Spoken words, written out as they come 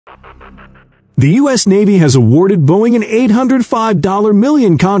The U.S. Navy has awarded Boeing an $805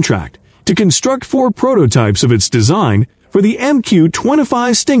 million contract to construct 4 prototypes of its design for the MQ-25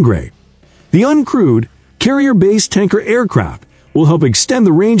 Stingray. The uncrewed, carrier-based tanker aircraft will help extend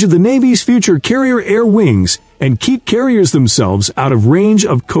the range of the Navy's future carrier air wings and keep carriers themselves out of range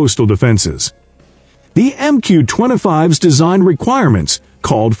of coastal defenses. The MQ-25's design requirements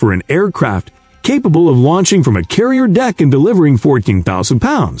called for an aircraft capable of launching from a carrier deck and delivering 14,000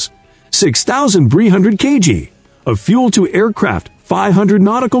 pounds, 6,300 kg, of fuel to aircraft 500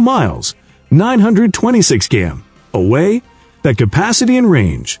 nautical miles, 926 km, away. That capacity and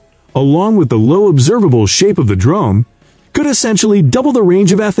range, along with the low observable shape of the drone, could essentially double the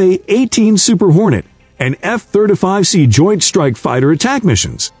range of F/A-18 Super Hornet and F-35C Joint Strike Fighter attack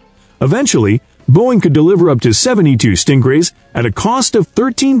missions. Eventually, Boeing could deliver up to 72 Stingrays at a cost of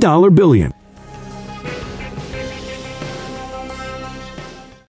 $13 billion.